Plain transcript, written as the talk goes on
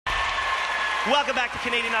Welcome back to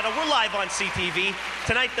Canadian Idol. We're live on CTV.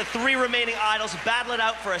 Tonight, the 3 remaining idols battle it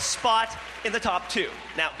out for a spot in the top 2.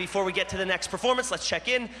 Now, before we get to the next performance, let's check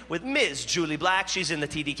in with Ms. Julie Black. She's in the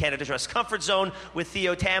TD Canada Dress Comfort Zone with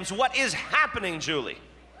Theo Tams. What is happening, Julie?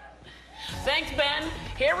 Thanks, Ben.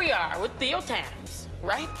 Here we are with Theo Tams,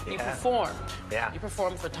 right? You performed. Yeah. You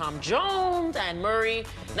performed for Tom Jones and Murray.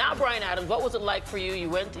 Now, Bryan Adams, what was it like for you? You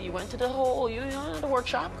went to the whole, the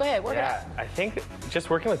workshop. Go ahead, work it out. I think just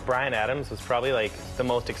working with Bryan Adams was probably like the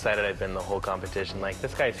most excited I've been the whole competition. Like,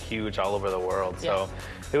 this guy's huge all over the world. So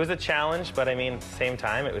it was a challenge, but I mean, at the same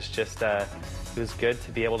time, it was just, it was good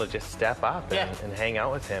to be able to just step up and hang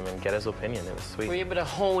out with him and get his opinion. It was sweet. Were you able to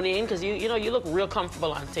hone in? Because you look real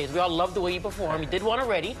comfortable on stage. We all love the way you perform. You did one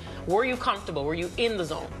already. Were you comfortable? Were you in the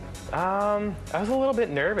zone? I was a little bit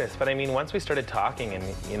nervous, but I mean, once we started talking and,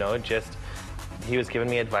 he was giving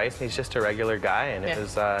me advice, and he's just a regular guy, and it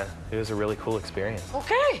was a really cool experience.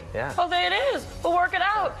 Okay. Yeah. Well, there it is. We'll work it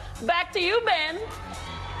out. Back to you, Ben.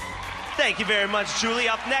 Thank you very much, Julie.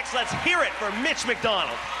 Up next, let's hear it for Mitch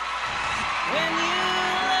MacDonald. When you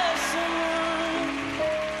love someone,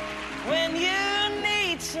 when you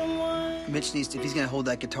need someone. Mitch needs to, if he's gonna hold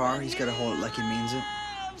that guitar, he's gotta hold it like he means it.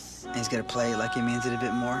 And he's gotta play it like he means it a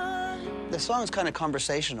bit more. The song's kind of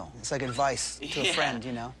conversational. It's like advice to a friend,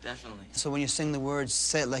 you know? Definitely. So when you sing the words,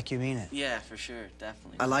 say it like you mean it. Yeah, for sure,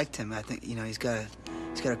 definitely. I liked him. I think, he's got a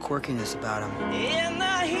quirkiness about him. In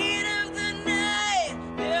the heat of the night,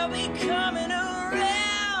 they'll be coming around.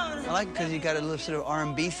 I like it because you got a little sort of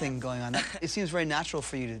R&B thing going on. It seems very natural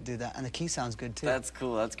for you to do that, and the key sounds good too. That's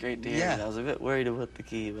cool. That's great to hear. Yeah. I was a bit worried about the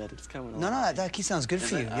key, but it's coming along. No, that key sounds good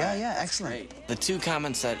for you. Yeah, excellent. Great. The 2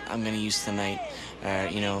 comments that I'm going to use tonight are,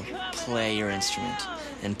 play your instrument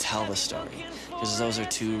and tell the story. Because those are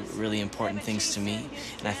 2 really important things to me.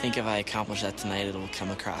 And I think if I accomplish that tonight, it'll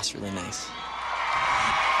come across really nice.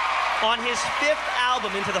 On his 5th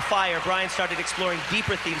album, Into the Fire, Bryan started exploring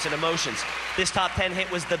deeper themes and emotions. This top 10 hit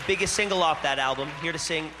was the biggest single off that album. Here to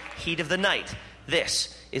sing Heat of the Night,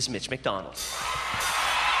 this is Mitch MacDonald.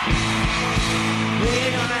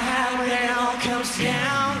 We're gonna have when it all comes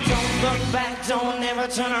down. Don't look back, don't ever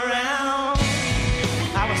turn around.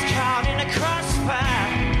 I was caught in a crossfire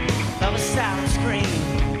of a silent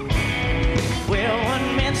scream. Well,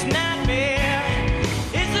 one man's nightmare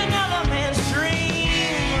is another man's dream.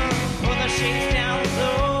 Pull the shades down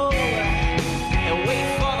low and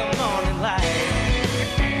wait for the morning light.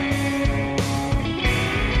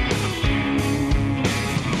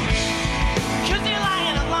 'Cause you're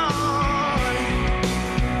lying alone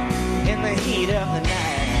in the heat of the night.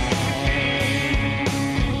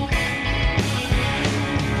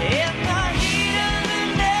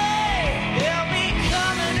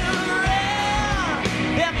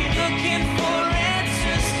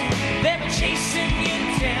 Chasing you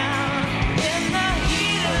down in the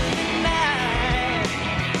heat of the night.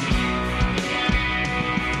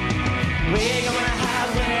 We're gonna hide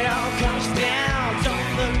when it all comes down. Don't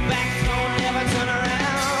look back, don't ever turn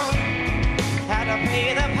around. Had to pay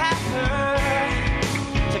the piper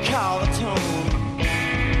to call the tone.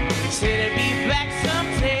 Said it'd be back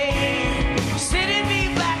someday. Said it'd be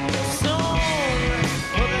back soon.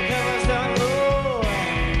 Well, the cover's done low.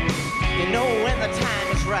 You know when the time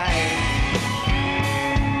is right.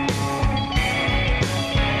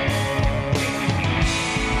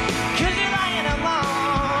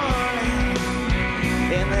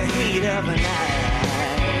 Heat of the night.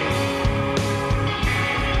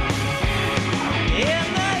 In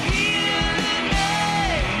the heat of the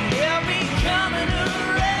night, they'll be coming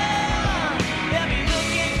around. They'll be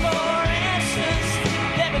looking for answers.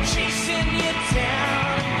 They'll be chasing you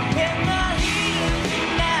down. In the heat of the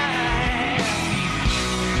night,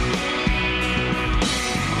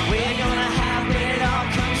 we're gonna have when it all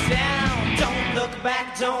comes down. Don't look back,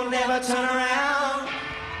 don't ever turn around.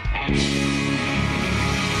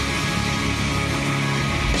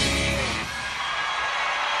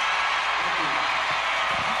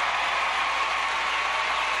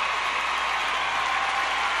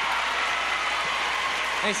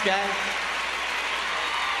 Thanks, guys.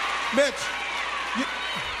 Mitch,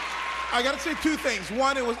 I got to say 2 things.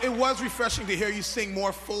 One, it was refreshing to hear you sing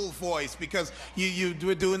more full voice because you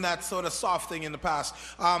were doing that sort of soft thing in the past.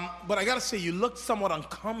 But I got to say, you looked somewhat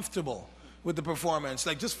uncomfortable with the performance,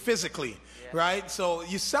 like just physically, right? So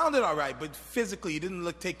you sounded all right, but physically you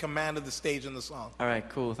didn't take command of the stage in the song. All right,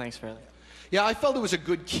 cool. Thanks for that. Yeah, I felt it was a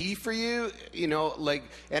good key for you,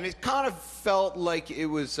 and it kind of felt like it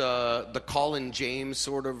was the Colin James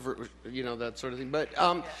sort of, that sort of thing.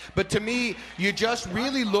 But to me, you just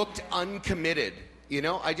really looked uncommitted.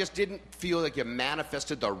 I just didn't feel like you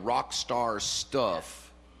manifested the rock star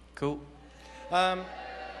stuff. Cool.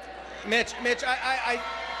 Mitch,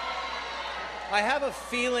 I have a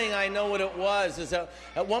feeling I know what it was. Is that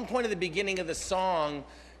at one point at the beginning of the song,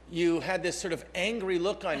 you had this sort of angry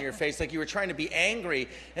look on your face, like you were trying to be angry,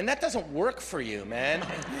 and that doesn't work for you, man.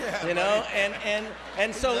 Yeah, you know,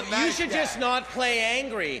 and so nice you should guy. just not play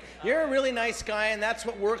angry. You're a really nice guy, and that's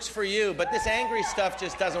what works for you. But this angry stuff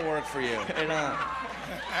just doesn't work for you.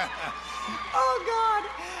 Oh, God.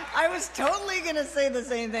 I was totally going to say the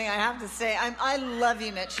same thing. I have to say, I love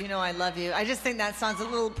you, Mitch. You know I love you. I just think that song's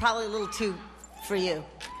probably a little too for you.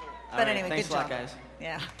 But anyway, thanks good a lot, job. guys.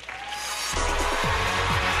 Yeah.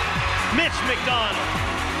 Mitch MacDonald.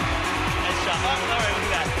 Nice job. Oh, all right,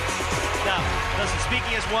 look at that. Now, listen,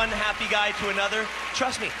 speaking as one happy guy to another,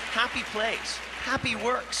 trust me, happy plays. Happy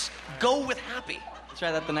works. Go with happy. Let's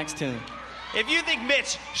try that the next tune. If you think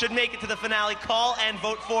Mitch should make it to the finale, call and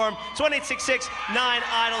vote for him. It's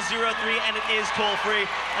 1-866-9-IDOL-03, and it is toll-free.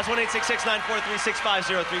 That's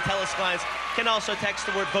 1-866-943-6503. Telus clients can also text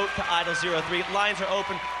the word VOTE to IDOL-03. Lines are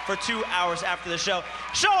open for 2 hours after the show.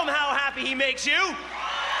 Show him how happy he makes you.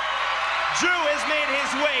 Drew has made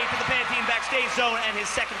his way to the Pantene backstage zone, and his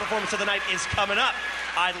second performance of the night is coming up.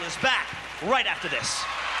 Idol is back right after this.